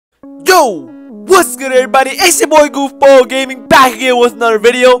Yo, what's good everybody? It's your boy Goofball Gaming back again with another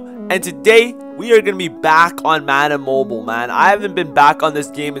video. And today we are going to be back on Madden Mobile, man. I haven't been back on this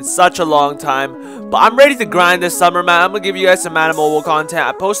game in such a long time, but I'm ready to grind this summer, man. I'm going to give you guys some Madden Mobile content.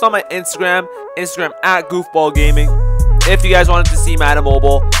 I post on my Instagram at Goofball Gaming, if you guys wanted to see Madden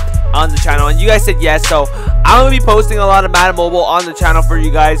Mobile on the channel, and you guys said yes, so I'm gonna be posting a lot of Madden Mobile on the channel for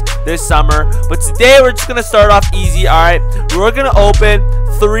you guys this summer. But today we're just gonna start off easy. All right, we're gonna open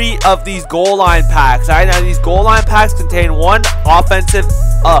 3 of these goal line packs. All right, now these goal line packs contain one offensive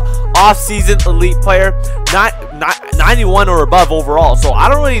off-season elite player, not 91 or above overall. So I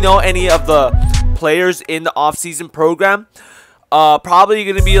don't really know any of the players in the off-season program. Probably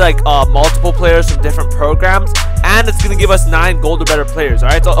gonna be like multiple players from different programs, and it's gonna give us 9 gold or better players. All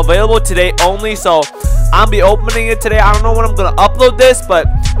right, so available today only, so I'll be opening it today. I don't know when I'm gonna upload this, but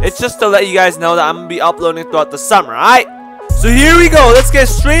it's just to let you guys know that I'm gonna be uploading throughout the summer. All right, so here we go. Let's get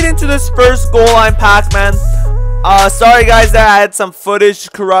straight into this first goal line pack, man. Sorry guys that I had some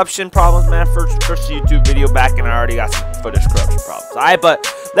footage corruption problems, man. First YouTube video back, and I already got some footage corruption problems. All right, but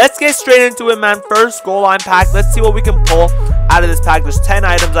let's get straight into it, man. First goal line pack. Let's see what we can pull out of this pack. There's 10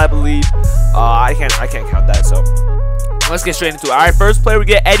 items, I believe. I can't count that, so let's get straight into it. All right, first player, we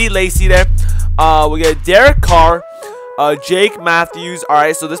get Eddie Lacy there. We get Derek Carr, Jake Matthews. All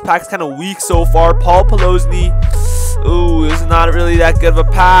right, so this pack's kind of weak so far. Paul Pelosny. Ooh, this is not really that good of a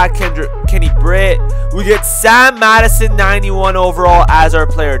pack. Kenny Britt. We get Sam Madison, 91 overall, as our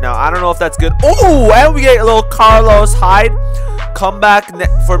player. Now, I don't know if that's good. Oh, and we get a little Carlos Hyde. Come back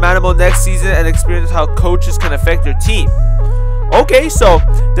for Madden Mobile next season and experience how coaches can affect your team. Okay, so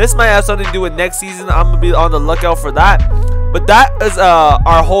this might have something to do with next season. I'm going to be on the lookout for that. But that is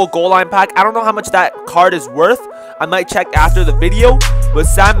our whole goal line pack. I don't know how much that card is worth. I might check after the video. But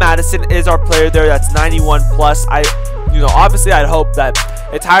Sam Madison is our player there. That's 91 plus. Obviously I'd hope that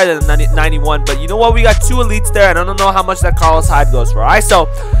it's higher than 91. But you know what? We got 2 elites there, and I don't know how much that Carlos Hyde goes for. All right, so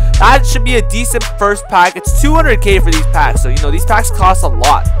that should be a decent first pack. It's 200k for these packs. So these packs cost a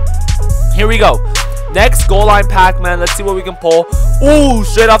lot. Here we go. Next goal line pack, man. Let's see what we can pull. Ooh,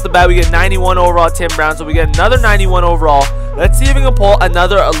 straight off the bat, we get 91 overall Tim Brown. So we get another 91 overall. Let's see if we can pull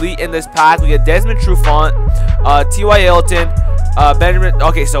another elite in this pack. We get Desmond Trufant, T.Y. Hilton, Benjamin.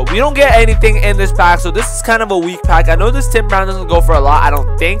 Okay, so we don't get anything in this pack. So this is kind of a weak pack. I know this Tim Brown doesn't go for a lot, I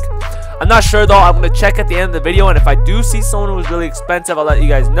don't think. I'm not sure, though. I'm going to check at the end of the video. And if I do see someone who's really expensive, I'll let you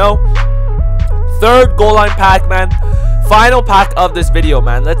guys know. Third goal line pack, man. Final pack of this video,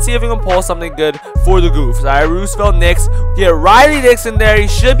 man. Let's see if we can pull something good for the Goofs. All right, Roosevelt Nix. We get Riley Dixon there. He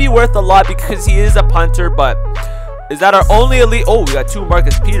should be worth a lot because he is a punter, but is that our only elite? Oh, we got 2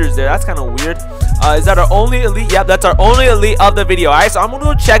 Marcus Peters there. That's kind of weird. Is that our only elite? Yep, that's our only elite of the video. All right, so I'm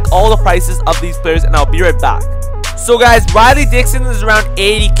going to check all the prices of these players, and I'll be right back. So, guys, Riley Dixon is around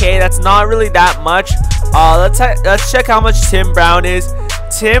 80k. That's not really that much. Let's check how much Tim Brown is.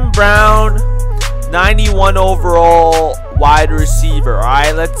 Tim Brown, 91 overall wide receiver. All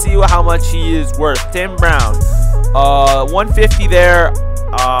right, let's see how much he is worth. Tim Brown, 150 there,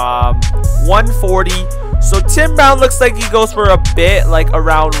 140. So Tim Brown looks like he goes for a bit, like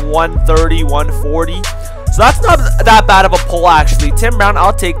around 130, 140. So that's not that bad of a pull, actually. Tim Brown,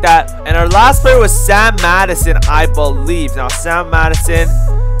 I'll take that. And our last player was Sam Madison, I believe. Now Sam Madison,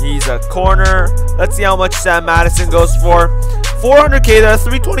 he's a corner. Let's see how much Sam Madison goes for. 400k there,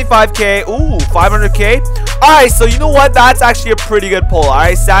 325k, ooh, 500k. All right, so you know what? That's actually a pretty good pull. All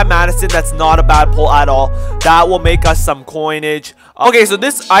right, Sam Madison, that's not a bad pull at all. That will make us some coinage. Okay, so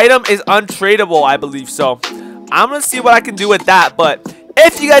this item is untradeable, I believe. So I'm gonna see what I can do with that. But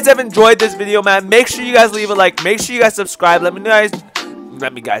if you guys have enjoyed this video, man, make sure you guys leave a like. Make sure you guys subscribe. Let me know. You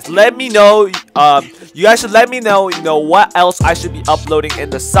guys should let me know, what else I should be uploading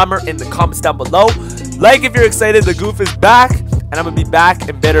in the summer in the comments down below. Like if you're excited, the Goof is back, and I'm gonna be back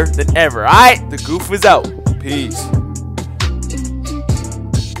and better than ever. All right, the Goof is out. Peace.